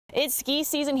It's ski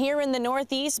season here in the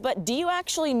Northeast, but do you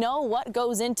actually know what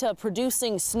goes into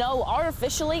producing snow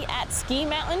artificially at ski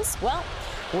mountains? Well,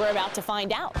 we're about to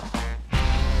find out.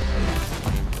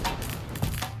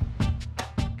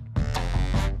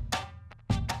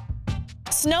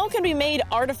 Snow can be made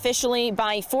artificially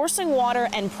by forcing water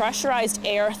and pressurized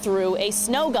air through a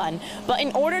snow gun. But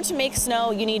in order to make snow,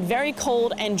 you need very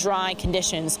cold and dry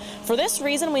conditions. For this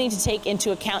reason, we need to take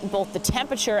into account both the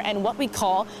temperature and what we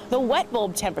call the wet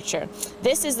bulb temperature.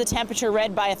 This is the temperature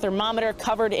read by a thermometer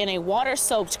covered in a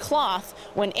water-soaked cloth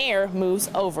when air moves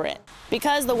over it.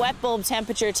 Because the wet bulb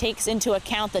temperature takes into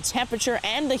account the temperature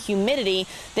and the humidity,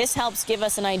 this helps give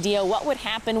us an idea what would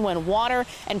happen when water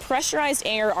and pressurized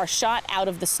air are shot out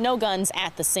of the snow guns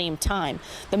at the same time.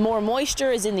 The more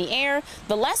moisture is in the air,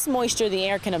 the less moisture the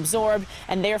air can absorb,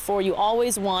 and therefore you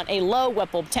always want a low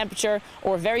wet bulb temperature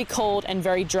or very cold and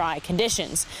very dry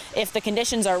conditions. If the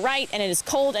conditions are right and it is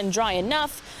cold and dry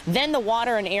enough, then the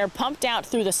water and air pumped out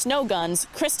through the snow guns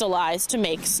crystallize to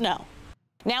make snow.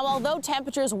 Now, although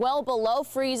temperatures well below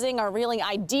freezing are really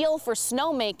ideal for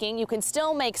snowmaking, you can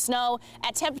still make snow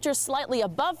at temperatures slightly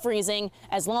above freezing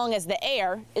as long as the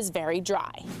air is very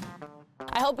dry.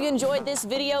 I hope you enjoyed this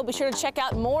video. Be sure to check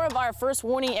out more of our First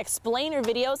Warning Explainer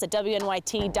videos at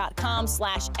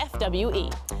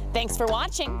wnyt.com/FWE. Thanks for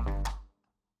watching.